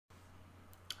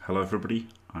Hello everybody,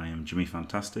 I am Jimmy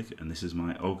Fantastic and this is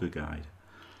my Ogre guide.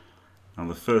 Now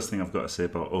the first thing I've got to say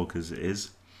about Ogres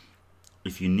is,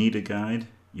 if you need a guide,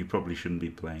 you probably shouldn't be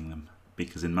playing them,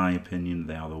 because in my opinion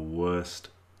they are the worst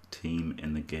team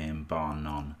in the game, bar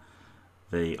none.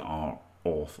 They are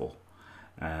awful.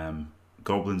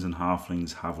 Goblins and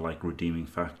Halflings have like redeeming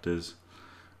factors.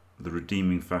 The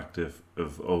redeeming factor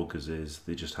of Ogres is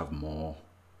they just have more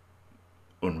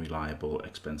unreliable,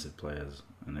 expensive players,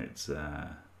 and it's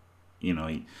you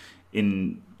know,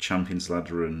 in Champions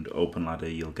Ladder and Open Ladder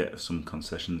you'll get some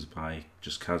concessions by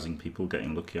just casing people,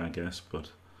 getting lucky I guess, but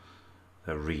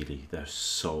they're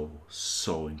so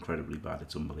incredibly bad,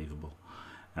 it's unbelievable.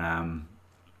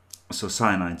 So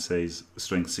Cyanide says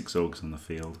strength 6 Ogres on the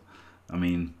field. I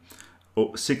mean,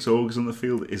 6 Ogres on the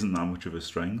field isn't that much of a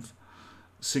strength.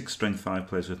 6 strength 5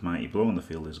 players with Mighty Blow on the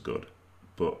field is good,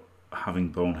 but having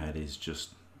Bonehead is just,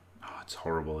 it's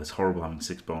horrible. It's horrible having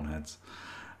 6 Boneheads.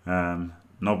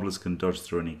 Nobblers can dodge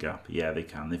through any gap. Yeah, they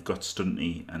can. They've got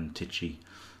Stunty and Titchy,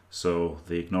 so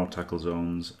they ignore tackle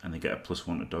zones and they get a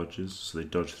 +1 to dodges, so they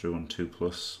dodge through on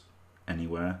 2+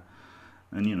 anywhere.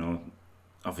 And you know,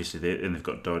 obviously they've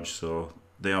got dodge, so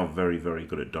they are very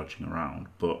good at dodging around,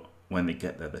 but when they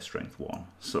get there they're strength 1,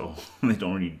 so they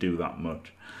don't really do that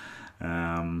much.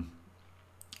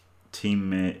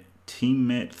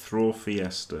 Teammate throw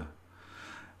Fiesta.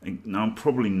 Now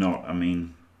probably not. I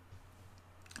mean,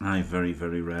 I very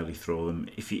rarely throw them.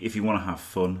 If you want to have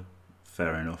fun,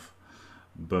 fair enough.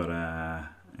 But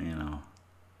you know,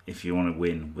 if you want to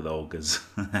win with Ogres,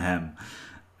 I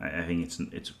think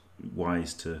it's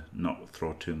wise to not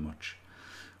throw too much.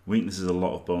 Weakness is a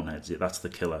lot of Boneheads. That's the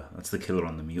killer. That's the killer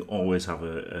on them. You always have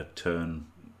a turn,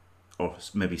 or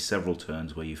maybe several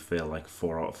turns, where you fail like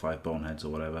 4 out of 5 Boneheads or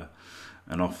whatever.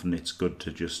 And often it's good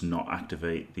to just not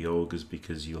activate the Ogres,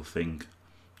 because you'll think,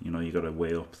 you know, you got to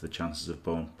weigh up the chances of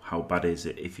how bad is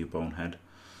it if you Bonehead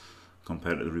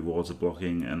compared to the rewards of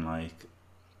blocking. And like,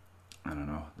 I don't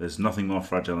know, there's nothing more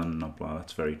fragile than a Noblar.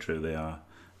 That's very true. They are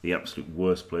the absolute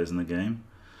worst players in the game.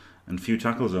 And few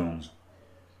tackle zones.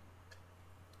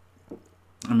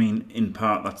 I mean, in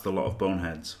part that's the lot of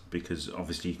Boneheads, because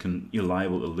obviously you're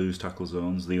liable to lose tackle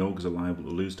zones. The Ogres are liable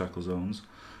to lose tackle zones,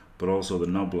 but also the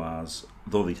Noblars,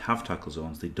 though they have tackle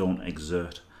zones, they don't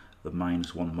exert the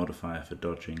 -1 modifier for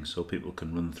dodging, so people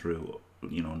can run through,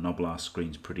 you know, Noblar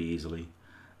screens pretty easily,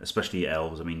 especially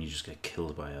elves. I mean, you just get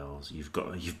killed by elves. You've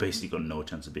basically got no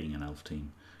chance of being an elf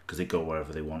team, because they go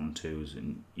wherever they want to,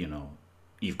 and you know,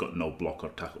 you've got no block or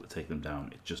tackle to take them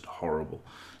down. It's just horrible.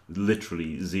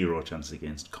 Literally 0 chance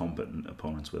against competent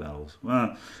opponents with elves.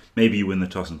 Well, maybe you win the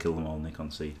toss and kill them all and they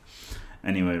concede.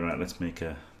 Anyway, right, let's make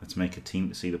a team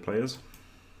to see the players.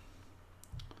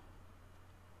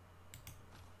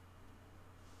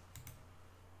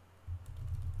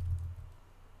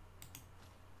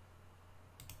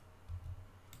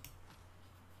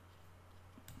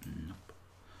 Nope.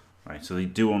 Right, so they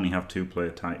do only have 2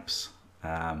 player types,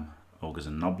 Ogres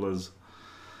and Nobblers.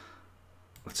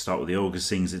 Let's start with the Ogres,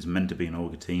 seeing as it's meant to be an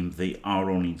Ogre team. They are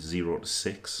only 0 to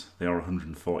 6. They are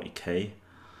 140k,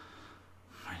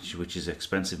 which is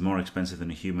expensive, more expensive than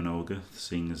a human Ogre,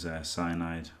 seeing as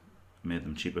Cyanide made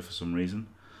them cheaper for some reason.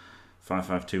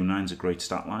 5529 is a great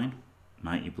stat line.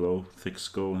 Mighty Blow, Thick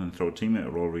Skull, and Throw Teammate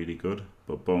are all really good,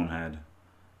 but Bonehead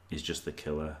is just the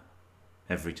killer.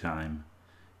 Every time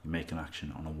you make an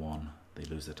action on a 1, they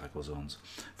lose their tackle zones.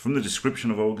 From the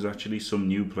description of Ogres, actually, some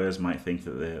new players might think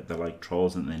that they're like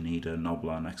trolls and they need a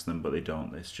Noblar next to them, but they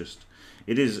don't. It's just,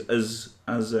 it is as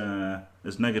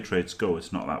nega traits go,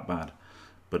 it's not that bad,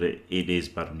 but it is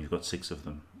bad when you've got 6 of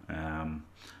them.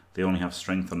 They only have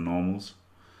strength on normals,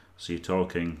 so you're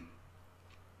talking,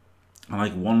 I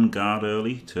like 1 guard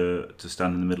early to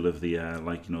stand in the middle of the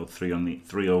like, you know, 3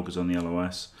 Ogres on the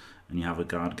LOS, and you have a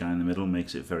guard guy in the middle.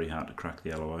 Makes it very hard to crack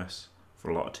the LOS. For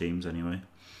a lot of teams anyway.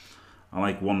 I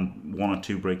like one or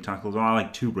 2 break tackles. I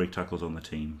like 2 break tackles on the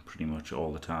team pretty much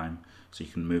all the time, so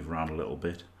you can move around a little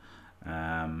bit.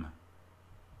 And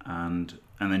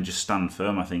then just stand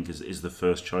firm, I think, is the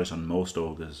first choice on most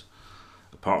Ogres,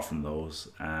 apart from those.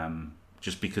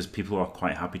 Just because people are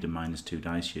quite happy to -2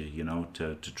 dice you know,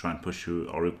 to try and push you,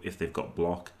 or if they've got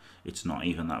block, it's not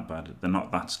even that bad. They're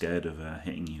not that scared of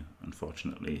hitting you,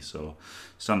 unfortunately. So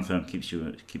stand firm keeps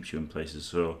you in places.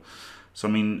 So I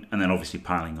mean, and then obviously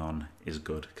piling on is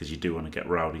good, because you do want to get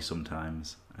rowdy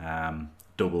sometimes.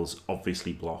 Doubles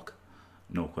obviously block,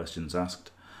 no questions asked.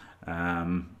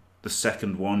 The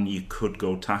second one, you could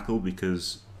go tackle,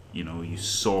 because you know you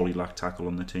sorely lack tackle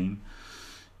on the team.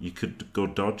 You could go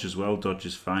dodge as well. Dodge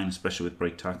is fine, especially with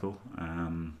break tackle.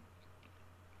 And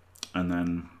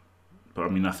then But I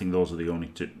mean, I think those are the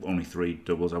only three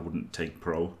doubles I wouldn't take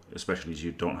pro, especially as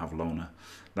you don't have loner.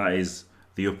 That is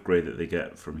the upgrade that they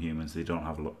get from humans. They don't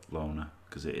have loner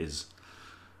because it is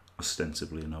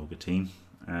ostensibly an ogre team.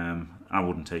 I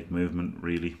wouldn't take movement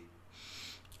really.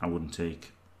 I wouldn't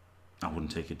take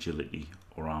agility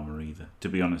or armor either. To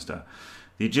be honest,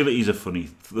 the agility is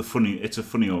it's a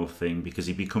funny old thing because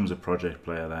he becomes a project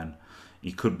player. Then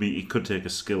he could take a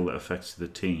skill that affects the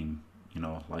team. You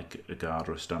know, like a guard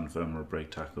or a stand firm or a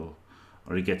break tackle,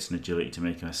 or he gets an agility to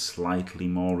make him a slightly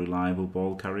more reliable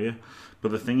ball carrier.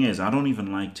 But the thing is, I don't even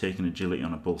like taking agility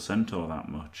on a bull centaur that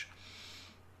much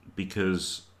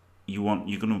because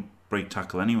you're gonna break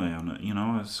tackle anyway on it, you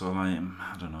know. So I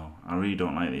don't know. I really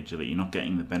don't like the agility. You're not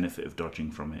getting the benefit of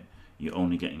dodging from it. You're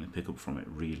only getting the pickup from it,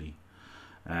 really.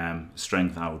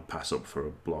 Strength, I would pass up for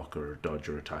a block or a dodge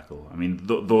or a tackle. I mean,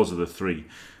 those are the three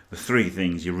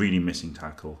things you're really missing.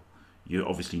 Tackle. You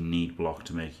obviously need block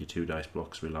to make your 2 dice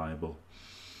blocks reliable.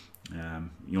 A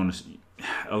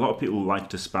lot of people like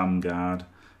to spam guard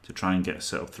to try and get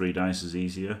set up 3 dice is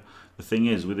easier. The thing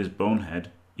is, with his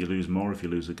bonehead, you lose more if you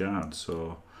lose a guard.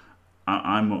 So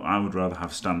I would rather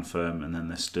have stand firm and then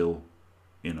they're still,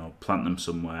 you know, plant them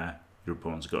somewhere. Your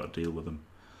opponent's got to deal with them.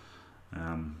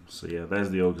 So yeah,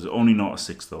 there's the ogres. Only not a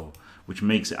 6 though, which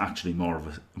makes it actually more of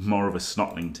a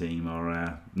snotling team,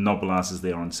 or Noblars as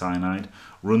they are in Cyanide,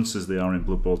 Runts as they are in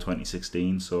Blood Bowl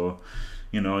 2016. So,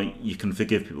 you know, you can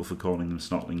forgive people for calling them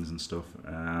snotlings and stuff.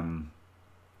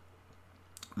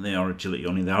 They are agility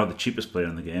only. They are the cheapest player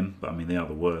in the game, but I mean they are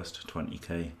the worst.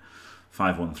 20k,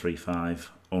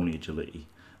 5135, only agility.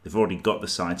 They've already got the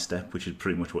sidestep, which is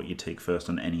pretty much what you take first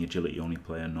on any agility only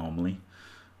player normally.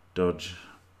 Dodge,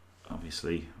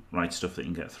 obviously, right stuff that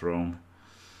can get thrown.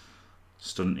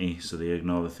 Stunty, so they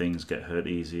ignore the things, get hurt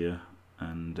easier,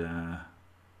 and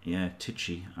yeah,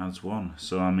 Titchy adds 1.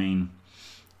 So I mean,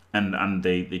 and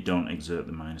they don't exert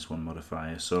the -1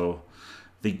 modifier, so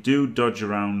they do dodge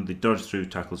around. They dodge through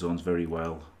tackle zones very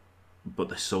well, but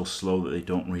they're so slow that they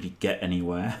don't really get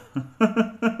anywhere.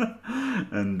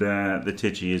 And the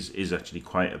Titchy is actually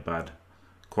quite a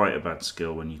bad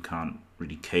skill when you can't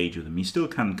really cage with them. You still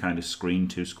can kind of screen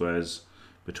 2 squares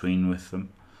between with them.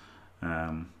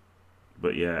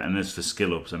 But yeah, and as for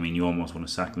skill ups, I mean, you almost want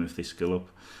to sack them if they skill up.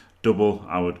 Double,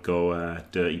 I would go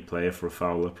dirty player for a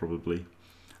fowler probably.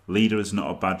 Leader is not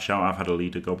a bad shout. I've had a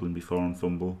leader goblin before on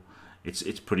Fumble.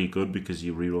 It's pretty good because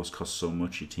your rerolls cost so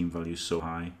much, your team value is so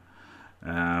high.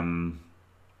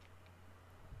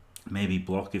 Maybe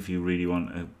block if you really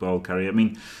want a ball carrier. I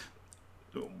mean,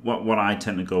 what I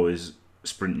tend to go is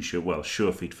sprint and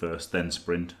sure feet first, then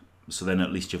sprint. So then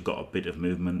at least you've got a bit of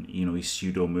movement. You know, he's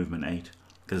pseudo movement 8.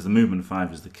 Because the movement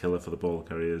 5 is the killer for the ball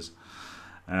carriers.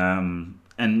 And,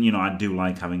 you know, I do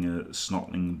like having a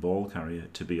snotling ball carrier,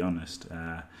 to be honest.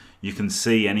 You can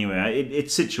see, anyway,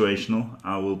 it's situational.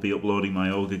 I will be uploading my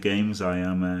Ogre games. I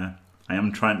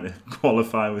am trying to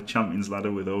qualify with Champions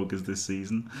Ladder with Ogres this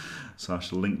season. So I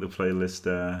shall link the playlist,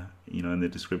 you know, in the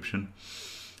description.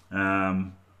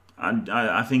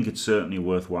 I think it's certainly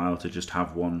worthwhile to just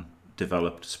have one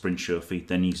developed sprint sure feet.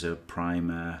 Then he's a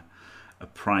prime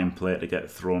player to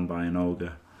get thrown by an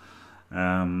ogre.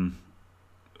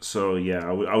 So yeah,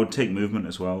 I would take movement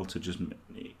as well.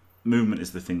 Movement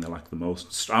is the thing they lack the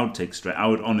most. I would take straight. I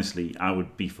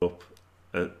would beef up.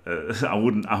 I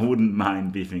wouldn't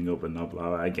mind beefing up a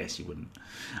Noblar. I guess you wouldn't.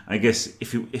 I guess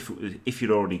if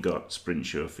you'd already got sprint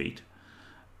sure feet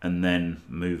and then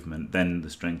movement, then the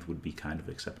strength would be kind of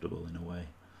acceptable in a way.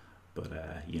 But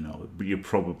you know, you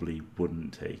probably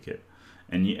wouldn't take it.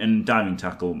 And diving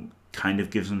tackle kind of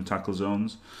gives them tackle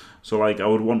zones. So like I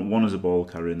would want 1 as a ball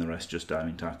carrier and the rest just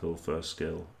diving tackle, first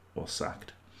skill, or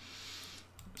sacked.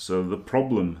 So the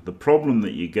problem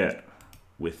that you get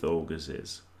with ogres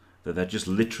is that they're just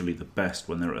literally the best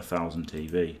when they're at 1000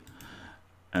 TV,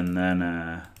 and then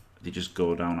they just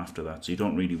go down after that. So you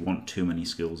don't really want too many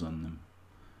skills on them,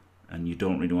 and you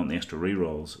don't really want the extra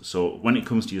rerolls. So when it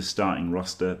comes to your starting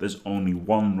roster, there's only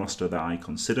one roster that I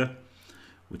consider,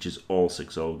 which is all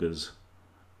 6 ogres,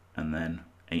 and then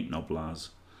 8 Noblars,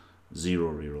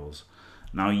 0 rerolls.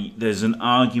 Now, there's an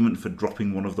argument for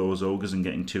dropping one of those ogres and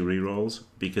getting 2 rerolls,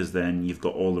 because then you've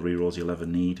got all the rerolls you'll ever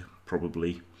need,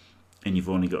 probably, and you've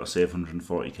only got to save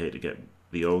 140k to get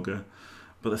the ogre.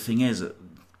 But the thing is,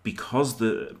 because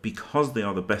they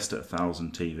are the best at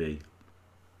 1000 TV,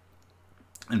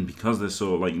 and because they're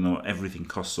so, like, you know, everything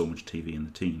costs so much TV in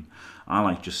the team, I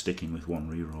like just sticking with 1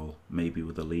 reroll, maybe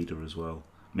with a leader as well,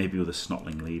 maybe with a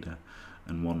snotling leader,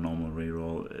 and 1 normal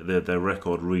reroll. Their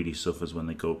record really suffers when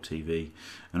they go up TV,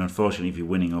 and unfortunately if you're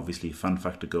winning, obviously fan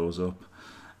factor goes up,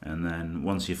 And then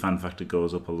once your fan factor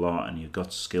goes up a lot and you've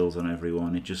got skills on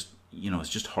everyone, it just, it's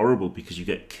just horrible because you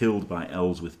get killed by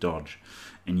elves with dodge,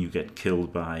 and you get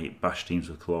killed by bash teams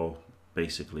with claw.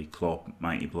 Basically, claw,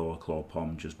 mighty blow, or claw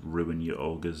palm just ruin your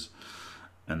ogres,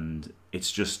 and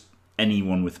it's just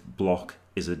anyone with block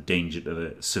is a danger to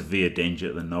the severe danger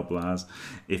to the noblars.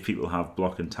 If people have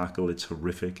block and tackle, it's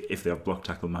horrific. If they have block,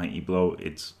 tackle, mighty blow,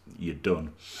 you're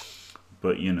done.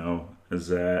 But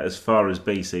as far as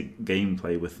basic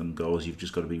gameplay with them goes, you've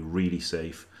just got to be really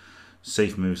safe.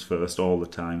 Safe moves first all the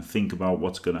time. Think about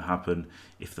what's going to happen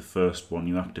if the first one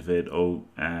you activate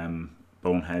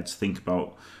boneheads. Think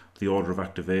about the order of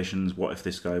activations. What if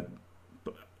this guy,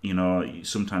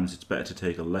 sometimes it's better to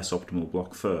take a less optimal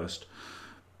block first,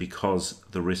 because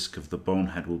the risk of the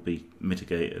bonehead will be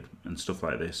mitigated and stuff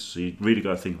like this. So you really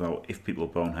got to think about if people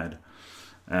bonehead.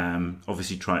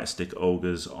 Obviously try to stick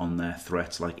ogres on their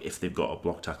threats, like if they've got a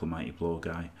block, tackle, mighty blow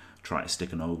guy, try to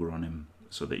stick an ogre on him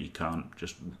so that you can't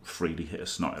just freely hit a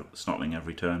snotling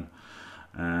every turn.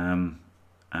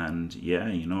 And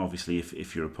yeah, obviously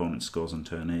if your opponent scores on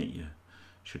turn 8, you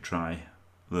should try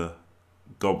the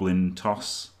goblin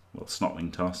toss, well,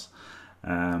 snotling toss.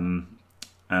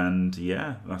 And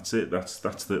yeah, that's it. That's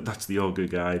the ogre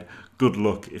guide. Good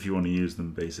luck if you want to use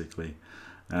them, basically.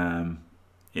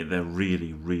 They're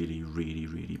really, really, really,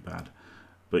 really bad.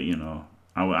 But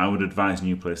I would advise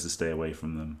new players to stay away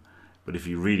from them. But if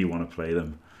you really want to play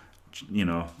them,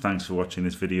 thanks for watching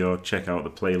this video. Check out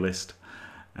the playlist.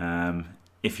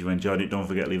 If you enjoyed it, don't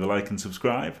forget to leave a like and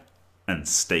subscribe, and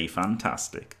stay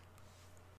fantastic.